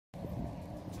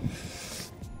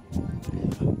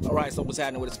Alright, so what's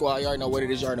happening with the squad? You already know what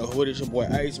it is. You already know who it is. Your boy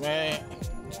Ace, man.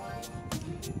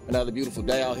 Another beautiful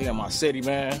day out here in my city,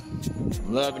 man.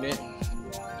 I'm loving it.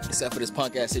 Except for this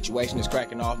punk ass situation that's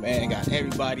cracking off, man. Got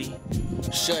everybody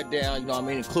shut down, you know what I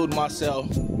mean, including myself.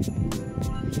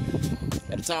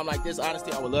 At a time like this,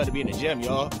 honestly, I would love to be in the gym,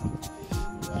 y'all.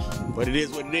 But it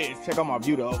is what it is. Check out my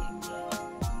view, though.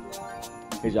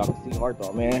 As y'all can see,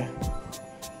 Hardthought, man.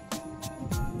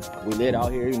 We lit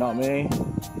out here, you know what I mean?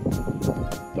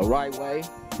 The right way.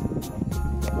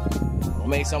 I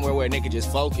mean, somewhere where a nigga just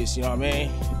focus, you know what I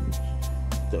mean?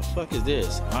 The fuck is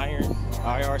this? Iron,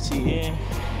 IRTN.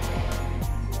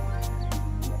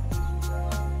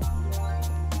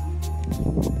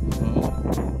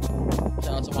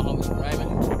 Shout out to my homies from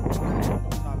Raymond.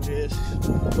 What time it is.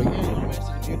 But yeah, you know, man, it's just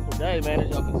a beautiful day, man, as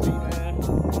y'all can see,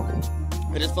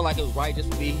 man. I just feel like it was right just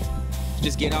for me to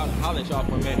just get out and holler at y'all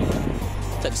for a minute.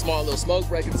 Take a small little smoke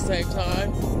break at the same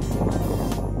time.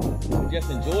 And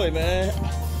just enjoy, man.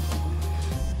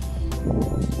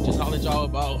 Just holler at y'all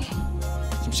about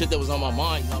some shit that was on my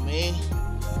mind, you know what I mean?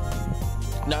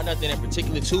 Not nothing in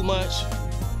particular too much,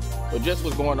 but just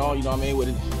what's going on, you know what I mean, with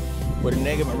a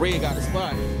nigga. Maria got a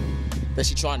spot that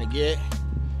she trying to get.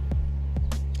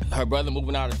 Her brother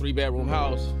moving out of a 3-bedroom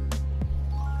house.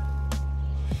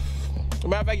 As a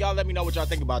matter of fact, y'all let me know what y'all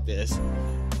think about this.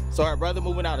 So her brother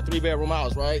moving out of a 3-bedroom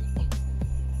house, right?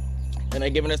 And they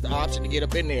giving us the option to get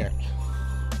up in there.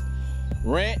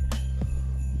 Rent,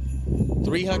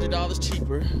 $300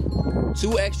 cheaper,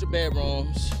 2 extra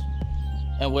bedrooms,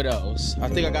 and what else? I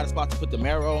think I got a spot to put the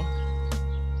marrow.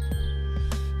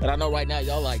 And I know right now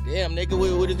y'all like, damn, nigga,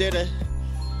 what is there to,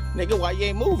 nigga, why you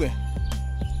ain't moving?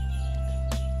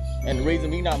 And the reason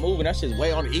me not moving, that shit's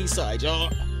way on the east side,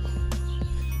 y'all.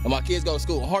 And my kids go to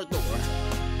school in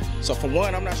Hardthought. So for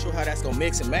one, I'm not sure how that's gonna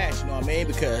mix and match, you know what I mean?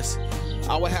 Because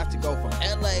I would have to go from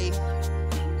LA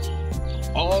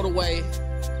all the way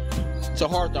to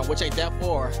Hardthought, which ain't that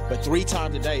far, but 3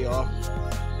 times a day, y'all.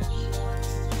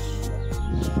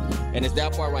 And it's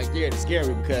that part right there that's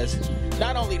scary, because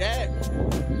not only that,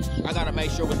 I gotta make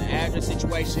sure with the address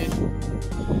situation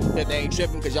that they ain't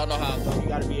tripping, because y'all know how you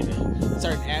gotta be in a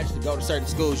certain address to go to certain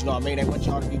schools, you know what I mean? They want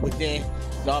y'all to be within, you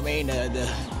know what I mean,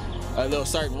 a little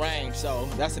certain range. So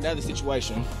that's another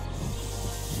situation.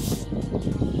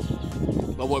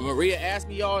 But when Maria asked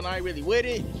me, y'all, and I ain't really with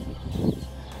it,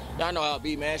 y'all know how it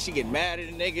be, man. She get mad at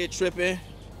a nigga, tripping.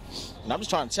 And I'm just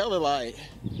trying to tell her, like,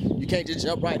 you can't just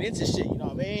jump right into shit, you know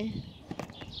what I mean?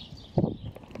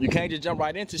 You can't just jump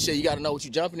right into shit. You gotta know what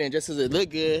you're jumping in just because it look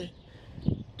good.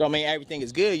 Don't mean everything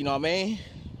is good, you know what I mean?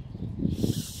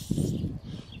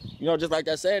 You know, just like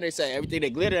that saying, they say everything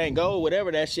that glitter ain't gold,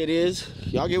 whatever that shit is.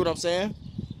 Y'all get what I'm saying?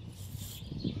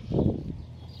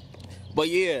 But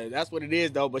yeah, that's what it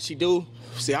is though. But she do,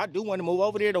 see, I do want to move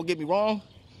over there, don't get me wrong.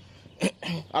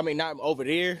 I mean, not over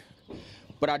there,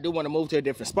 but I do want to move to a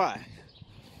different spot.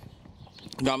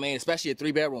 You know what I mean? Especially a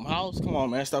 3-bedroom house. Come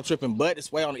on, man, stop tripping. But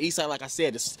it's way on the east side, like I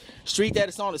said. The street that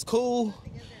it's on is cool,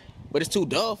 but it's too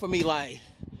dull for me. Like,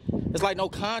 it's like no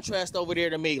contrast over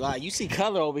there to me. Like, you see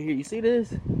color over here. You see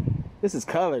this? This is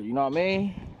color, you know what I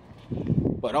mean?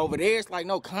 But over there, it's like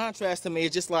no contrast to me.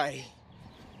 It's just like,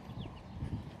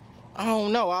 I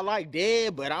don't know. I like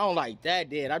dead, but I don't like that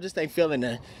dead. I just ain't feeling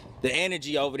the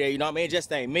energy over there, you know what I mean? It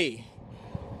just ain't me.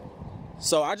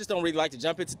 So I just don't really like to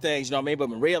jump into things, you know what I mean? But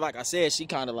Maria, like I said, she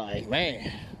kind of like,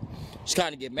 man, she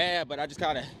kind of get mad, but I just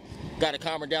kind of got to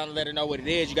calm her down and let her know what it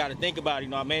is. You got to think about it, you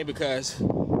know what I mean? Because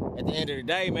at the end of the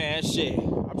day, man, shit,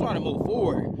 I'm trying to move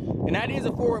forward. And that is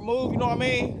a forward move, you know what I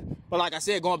mean? But like I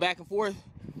said, going back and forth,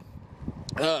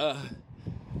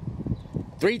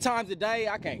 3 times a day,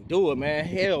 I can't do it, man.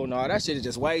 Hell no, that shit is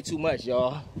just way too much,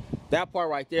 y'all. That part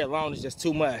right there alone is just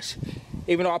too much.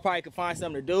 Even though I probably could find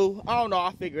something to do, I don't know,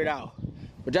 I'll figure it out.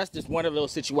 But that's just one of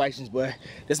those situations. But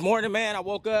this morning, man, I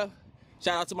woke up.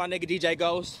 Shout out to my nigga DJ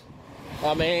Ghost.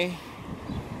 I mean,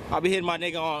 I'll be hitting my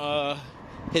nigga on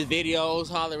his videos,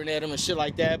 hollering at him and shit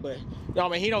like that. But, you know what I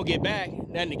mean, he don't get back.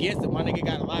 Nothing against him. My nigga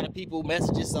got a lot of people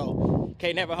messages, so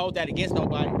can't never hold that against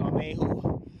nobody, you know what I mean,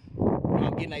 who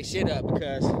getting their shit up,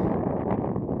 because, you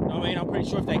know what I mean, I'm pretty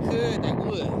sure if they could, they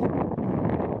would. You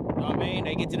know what I mean?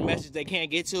 They get to the message they can't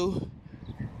get to, you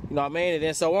know what I mean, and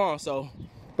then so on. So,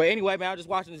 but anyway, man, I was just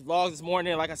watching this vlog this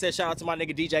morning. Like I said, shout out to my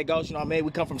nigga DJ Ghost, you know what I mean?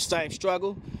 We come from the same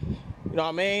struggle, you know what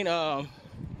I mean?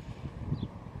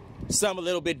 Some a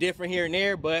little bit different here and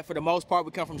there, but for the most part,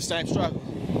 we come from the same struggle.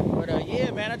 But yeah,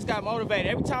 man, I just got motivated.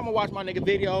 Every time I watch my nigga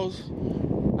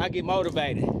videos, I get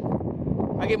motivated.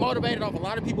 I get motivated off a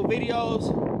lot of people's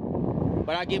videos,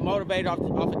 but I get motivated off of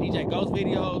DJ Ghost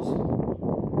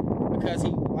videos because he,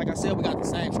 like I said, we got the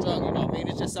same struggle, you know what I mean?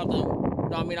 It's just something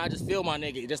know what I mean? I just feel my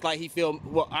nigga, just like he feel,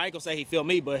 well, I ain't gonna say he feel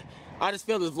me, but I just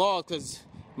feel his vlogs, cause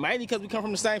mainly because we come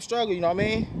from the same struggle, you know what I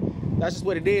mean? That's just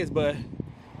what it is, but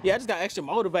yeah, I just got extra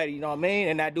motivated, you know what I mean?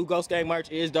 And that Do Ghost Gang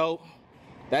merch is dope.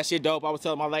 That shit dope. I was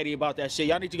telling my lady about that shit.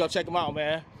 Y'all need to go check them out,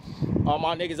 man. All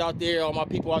my niggas out there, all my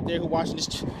people out there who watching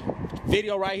this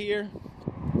video right here,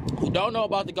 who don't know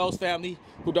about the Ghost family,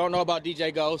 who don't know about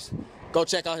DJ Ghost, go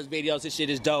check out his videos. His shit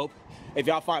is dope. If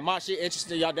y'all find my shit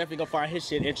interesting, y'all definitely gonna find his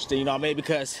shit interesting, you know what I mean?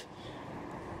 Because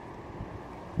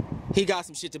he got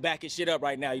some shit to back his shit up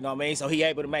right now, you know what I mean? So he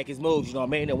able to make his moves, you know what I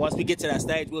mean? And once we get to that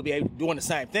stage, we'll be able to doing the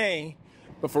same thing.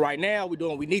 But for right now, we're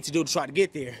doing what we need to do to try to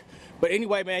get there. But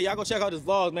anyway, man, y'all go check out his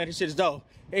vlogs, man. His shit is dope.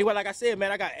 Anyway, like I said,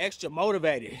 man, I got extra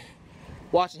motivated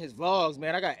watching his vlogs,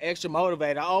 man. I got extra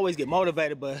motivated. I always get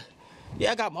motivated, but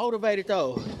yeah, I got motivated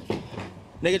though.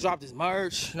 Nigga dropped his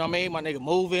merch, you know what I mean? My nigga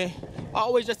moving.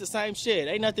 Always just the same shit.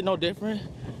 Ain't nothing no different.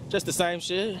 Just the same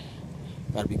shit.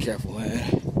 Gotta be careful,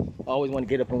 man. Always want to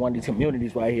get up in one of these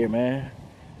communities right here, man.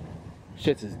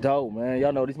 Shit's is dope, man.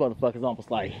 Y'all know these motherfuckers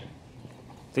almost like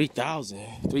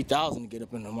 3,000 to get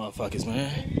up in the motherfuckers,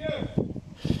 man.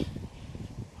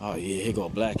 Oh yeah, here go a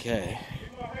black cat.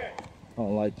 I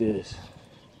don't like this.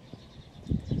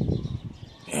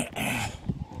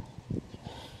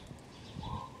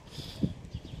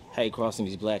 Hate crossing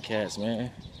these black cats,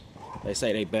 man. They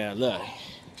say they bad luck.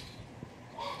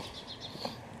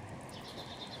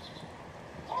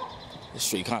 This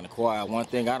street kind of quiet. One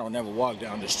thing, I don't never walk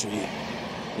down the street.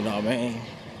 You know what I mean?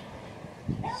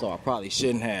 So I probably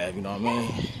shouldn't have, you know what I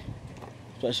mean?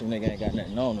 Especially when nigga ain't got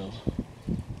nothing on them.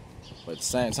 But at the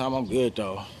same time, I'm good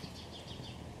though.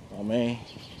 You know what I mean?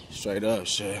 Straight up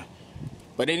shit.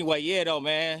 But anyway, yeah though,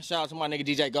 man. Shout out to my nigga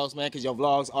DJ Ghost, man, cause your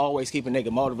vlogs always keep a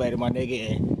nigga motivated, my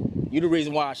nigga. And you the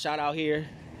reason why I shot out here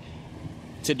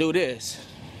to do this.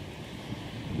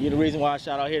 You the reason why I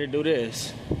shot out here to do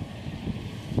this.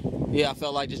 Yeah, I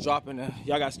felt like just dropping the,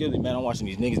 y'all gotta excuse me, man. I'm watching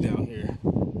these niggas down here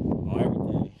on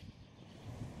everything.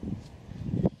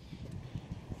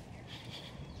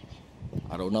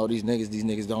 I don't know these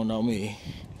niggas don't know me.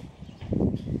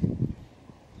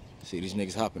 See these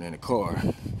niggas hopping in the car.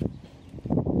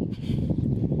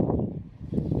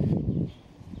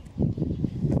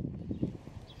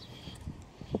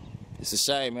 It's a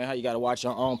shame, man, how you gotta watch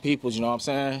your own peoples, you know what I'm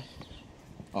saying?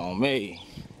 On me.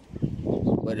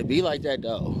 But it be like that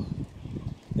though.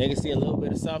 Niggas see a little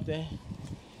bit of something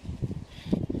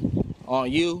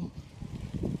on you,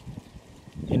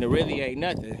 and it really ain't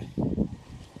nothing.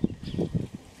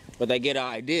 But they get an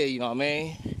idea, you know what I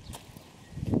mean?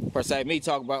 Per se, me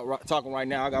talking right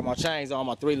now, I got my chains on,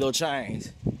 my 3 little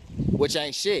chains, which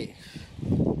ain't shit.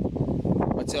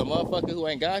 But to a motherfucker who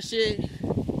ain't got shit,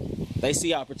 they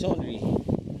see opportunity. You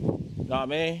know what I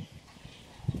mean?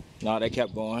 No, they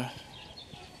kept going.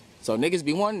 So niggas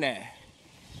be wanting that.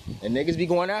 And niggas be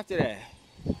going after that.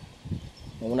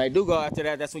 And when they do go after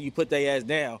that, that's when you put their ass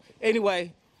down.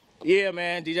 Anyway, yeah,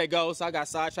 man, DJ Ghost, I got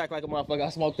sidetracked like a motherfucker. I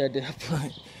smoked that damn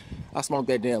blunt. I smoked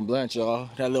that damn blunt, y'all.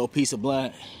 That little piece of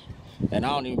blunt. And I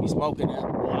don't even be smoking that.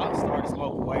 Well, I started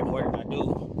smoking way more than I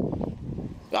do.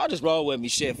 Y'all just roll with me,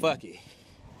 shit, fuck it.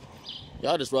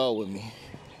 Y'all just roll with me.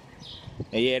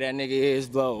 And yeah, that nigga is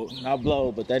blowed. Not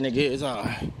blowed, but that nigga is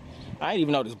hard. I didn't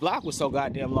even know this block was so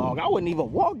goddamn long. I wouldn't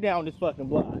even walk down this fucking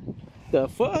block. The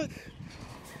fuck?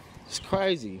 It's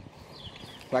crazy.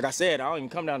 Like I said, I don't even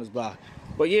come down this block.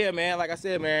 But yeah, man, like I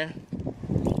said, man,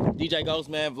 DJ Ghost,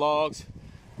 man, vlogs.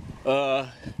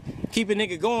 Keep a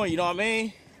nigga going, you know what I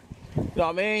mean? You know what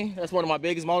I mean? That's one of my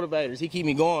biggest motivators. He keep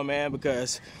me going, man,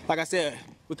 because, like I said,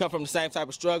 we come from the same type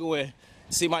of struggle, and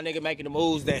see my nigga making the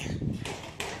moves that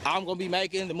I'm gonna be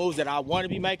making, the moves that I want to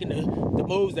be making, the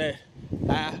moves that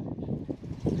I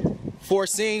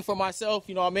foreseen for myself,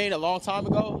 you know what I mean, a long time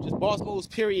ago. Just boss moves,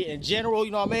 period, in general,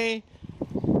 you know what I mean?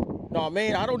 You know what I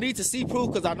mean? I don't need to see proof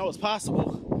because I know it's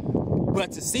possible.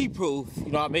 But to see proof,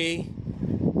 you know what I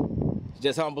mean, it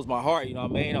just humbles my heart, you know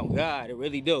what I mean? Oh God, it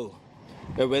really do.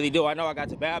 It really do. I know I got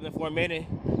to babbling for a minute,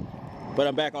 but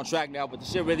I'm back on track now. But the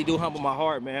shit really do humble my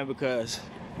heart, man, because,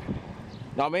 you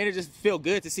know what I mean, it just feel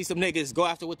good to see some niggas go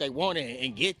after what they want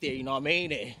and get there, you know what I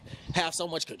mean? And have so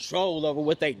much control over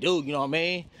what they do, you know what I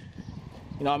mean?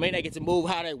 You know what I mean? They get to move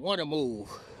how they want to move,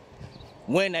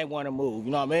 when they want to move,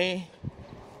 you know what I mean?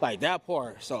 Like that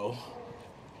part. So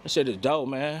that shit is dope,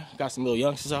 man. Got some little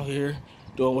youngsters out here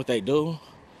doing what they do,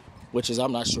 which is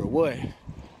I'm not sure what.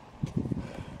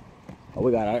 Oh,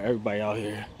 we got everybody out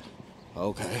here.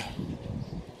 Okay.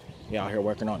 Y'all out here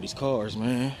working on these cars,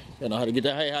 man. Y'all know how to get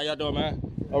that. Hey, how y'all doing, man?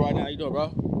 All right, now, how you doing,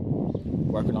 bro?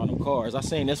 Working on them cars. I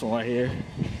seen this one right here.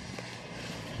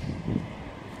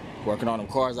 Working on them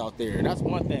cars out there. And that's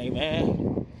one thing,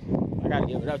 man. I gotta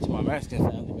give it up to my Mexican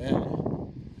family, man.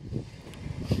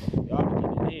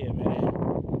 Y'all get it in,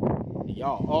 man.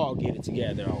 Y'all all get it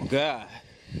together on God.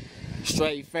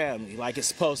 Straight family, like it's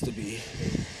supposed to be.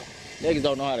 Niggas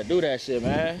don't know how to do that shit,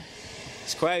 man.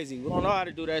 It's crazy. We don't know how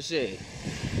to do that shit.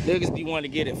 Niggas be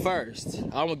wanting to get it first.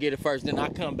 I'm gonna get it first, then I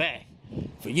come back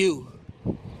for you.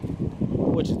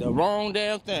 Which is the wrong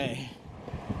damn thing.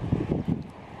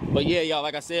 But yeah, y'all,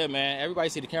 like I said, man, everybody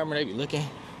see the camera, they be looking.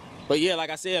 But yeah, like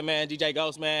I said, man, DJ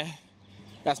Ghost, man,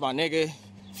 that's my nigga.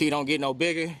 Feet don't get no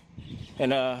bigger.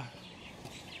 And yeah,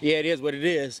 it is what it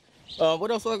is.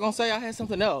 What else was I gonna say? I had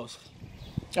something else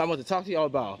I want to talk to y'all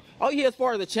about. Oh yeah, as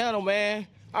far as the channel, man,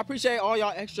 I appreciate all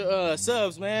y'all extra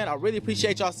subs, man. I really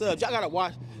appreciate y'all subs. Y'all gotta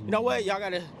watch. You know what? Y'all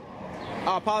gotta.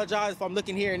 I apologize if I'm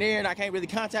looking here and there and I can't really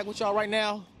contact with y'all right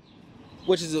now,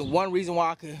 which is one reason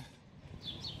why I could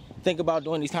think about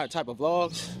doing these type of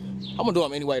vlogs. I'm gonna do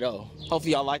them anyway though.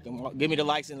 Hopefully y'all like them. Give me the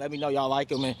likes and let me know y'all like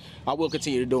them, and I will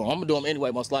continue to do them. I'm gonna do them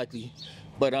anyway, most likely.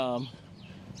 But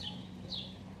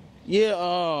yeah,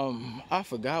 I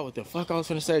forgot what the fuck I was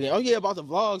gonna say again. Oh yeah, about the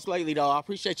vlogs lately though. I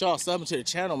appreciate y'all subbing to the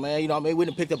channel, man. You know what I mean? We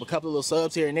done picked up a couple of little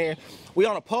subs here and there. We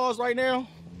on a pause right now,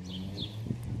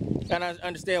 and I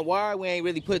understand why. We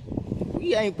ain't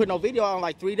put no video out in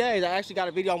like 3 days. I actually got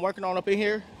a video I'm working on up in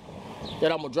here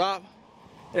that I'm gonna drop.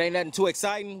 It ain't nothing too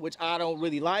exciting, which I don't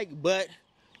really like, but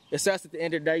it's us at the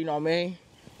end of the day, you know what I mean?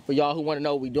 For y'all who want to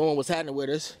know what we doing, what's happening with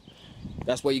us,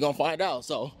 that's where you're gonna find out.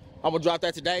 So I'm gonna drop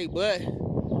that today, but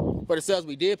for the subs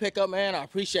we did pick up, man, I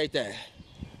appreciate that.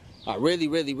 I really,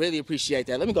 really, really appreciate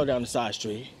that. Let me go down the side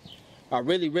street. I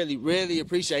really, really, really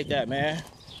appreciate that, man.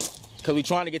 Cause we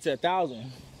trying to get to 1,000.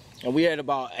 And we at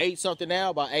about 8 something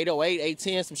now, about 808,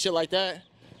 810, some shit like that.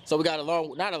 So we got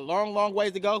not a long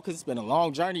ways to go, because it's been a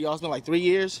long journey, y'all. It's been like 3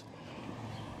 years.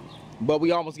 But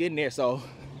we almost getting there, so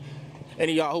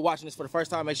any of y'all who watching this for the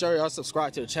first time, make sure y'all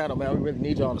subscribe to the channel, man. We really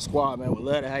need y'all on the squad, man. We'd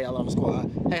love to have y'all on the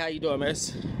squad. Hey, how you doing,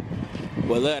 miss?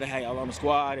 We'd love to have y'all on the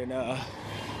squad, and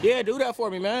yeah, do that for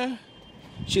me, man.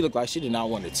 She looked like she did not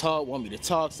want to talk, want me to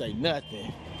talk, say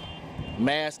nothing.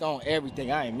 Mask on,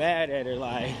 everything. I ain't mad at her,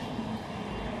 like,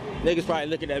 niggas probably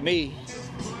looking at me.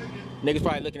 Niggas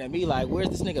probably looking at me like, where's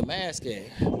this nigga mask at?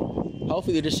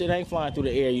 Hopefully this shit ain't flying through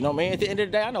the air, you know what I mean? At the end of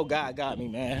the day, I know God got me,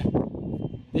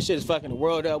 man. This shit is fucking the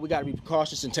world up. We gotta be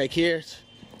cautious and take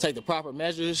the proper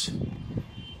measures.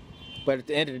 But at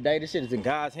the end of the day, this shit is in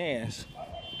God's hands.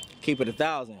 Keep it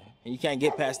 1,000. And you can't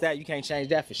get past that. You can't change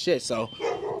that for shit. So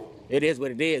it is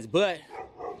what it is. But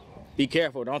be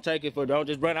careful. Don't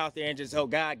just run out there and just, oh,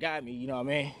 God got me, you know what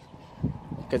I mean?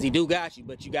 Because he do got you,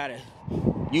 but you gotta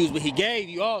use what he gave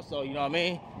you also, you know what I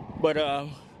mean? But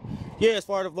yeah, as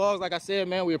far as the vlogs, like I said,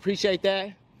 man, we appreciate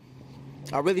that.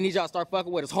 I really need y'all to start fucking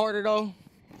with us harder though.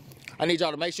 I need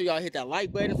y'all to make sure y'all hit that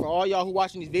like button. For all y'all who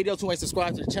watching these videos who ain't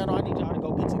subscribed to the channel, I need y'all to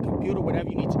go get to the computer, whatever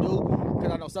you need to do.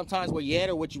 Because I know sometimes where you at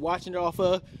or what you watching it off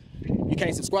of, you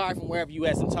can't subscribe from wherever you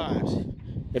at sometimes.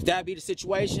 If that be the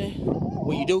situation,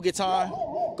 when you do get time,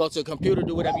 go to a computer,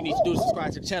 do whatever you need to do to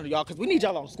subscribe to the channel, y'all, because we need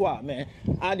y'all on the squad, man.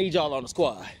 I need y'all on the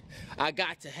squad. I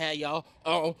got to have y'all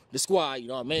on the squad, you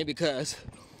know what I mean? Because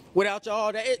without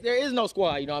y'all, there is no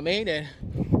squad, you know what I mean? And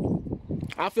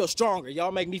I feel stronger.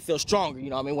 Y'all make me feel stronger, you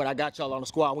know what I mean, when I got y'all on the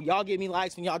squad. When y'all give me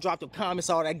likes, when y'all drop the comments,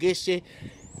 all that good shit,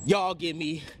 y'all give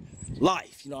me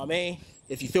life, you know what I mean?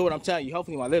 If you feel what I'm telling you,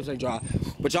 hopefully my lips ain't dry,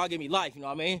 but y'all give me life, you know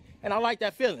what I mean? And I like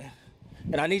that feeling.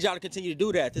 And I need y'all to continue to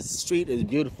do that. This street is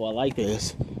beautiful. I like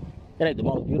this. It ain't the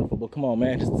most beautiful, but come on,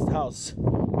 man. This is the house,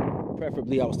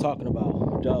 preferably, I was talking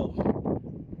about.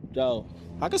 Dope.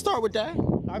 I can start with that.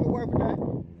 I can work with that.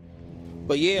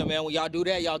 But yeah, man, when y'all do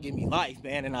that, y'all give me life,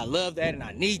 man. And I love that, and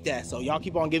I need that. So y'all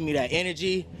keep on giving me that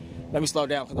energy. Let me slow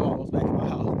down, because I'm almost back in my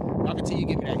house. Y'all continue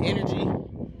to give me that energy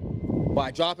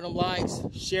by dropping them likes,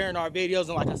 sharing our videos,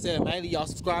 and like I said, mainly y'all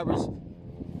subscribers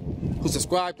who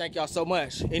subscribe, thank y'all so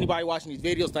much. Anybody watching these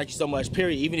videos, thank you so much,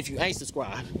 period. Even if you ain't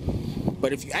subscribed.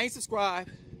 But if you ain't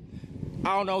subscribed,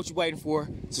 I don't know what you're waiting for.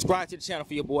 Subscribe to the channel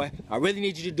for your boy. I really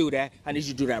need you to do that. I need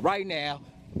you to do that right now.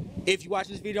 If you're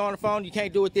watching this video on the phone, you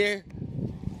can't do it there,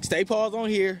 stay paused on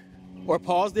here, or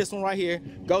pause this one right here,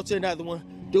 go to another one,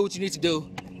 do what you need to do,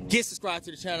 get subscribed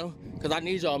to the channel, because I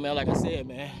need y'all, man, like I said,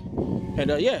 man.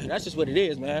 And yeah, that's just what it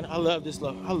is, man. I love this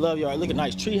love. I love y'all. Look at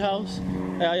nice tree house.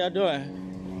 Hey, how y'all doing?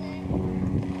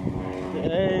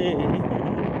 Hey.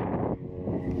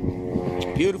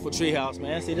 Beautiful tree house,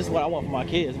 man. See, this is what I want for my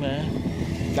kids,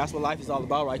 man. That's what life is all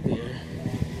about right there.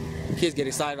 Kids get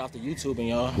excited off the YouTubing,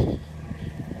 y'all.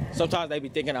 Sometimes they be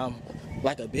thinking I'm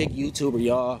like a big YouTuber,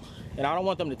 y'all. And I don't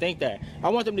want them to think that. I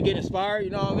want them to get inspired,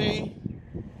 you know what I mean?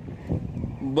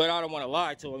 But I don't want to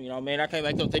lie to them, you know what I mean? I can't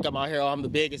make them think I'm out here, oh, I'm the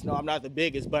biggest. No, I'm not the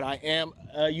biggest, but I am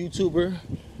a YouTuber.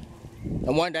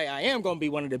 And one day I am going to be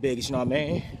one of the biggest, you know what I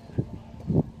mean?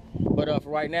 But for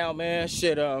right now, man,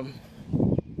 shit, I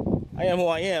am who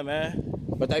I am, man.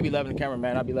 But they be loving the camera,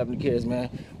 man. I be loving the kids, man.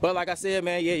 But like I said,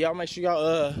 man, yeah, y'all make sure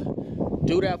y'all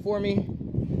do that for me.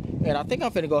 And I think I'm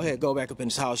finna go ahead and go back up in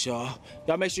this house, y'all.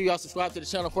 Y'all make sure y'all subscribe to the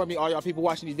channel for me. All y'all people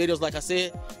watching these videos, like I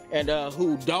said. And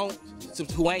who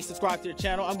ain't subscribed to the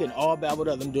channel, I'm getting all bad with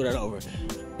them. Let me do that over.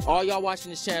 All y'all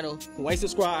watching this channel who ain't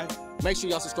subscribed, make sure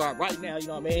y'all subscribe right now, you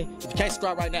know what I mean? If you can't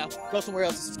subscribe right now, go somewhere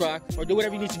else to subscribe. Or do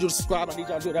whatever you need to do to subscribe. I need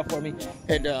y'all to do that for me.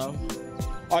 And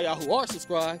all y'all who are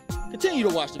subscribed, continue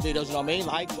to watch the videos, you know what I mean?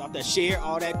 Like, drop that share,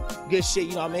 all that good shit,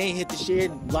 you know what I mean? Hit the share,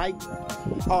 like,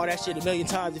 all that shit 1,000,000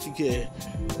 times if you could.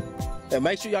 And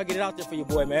make sure y'all get it out there for your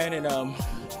boy, man. And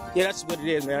yeah, that's what it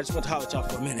is, man. I just want to holler at y'all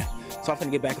for a minute. So I'm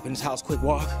finna get back up in this house, quick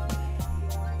walk.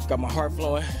 Got my heart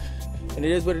flowing. And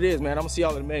it is what it is, man. I'm gonna see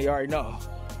y'all in a minute, you already know.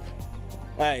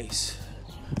 Thanks.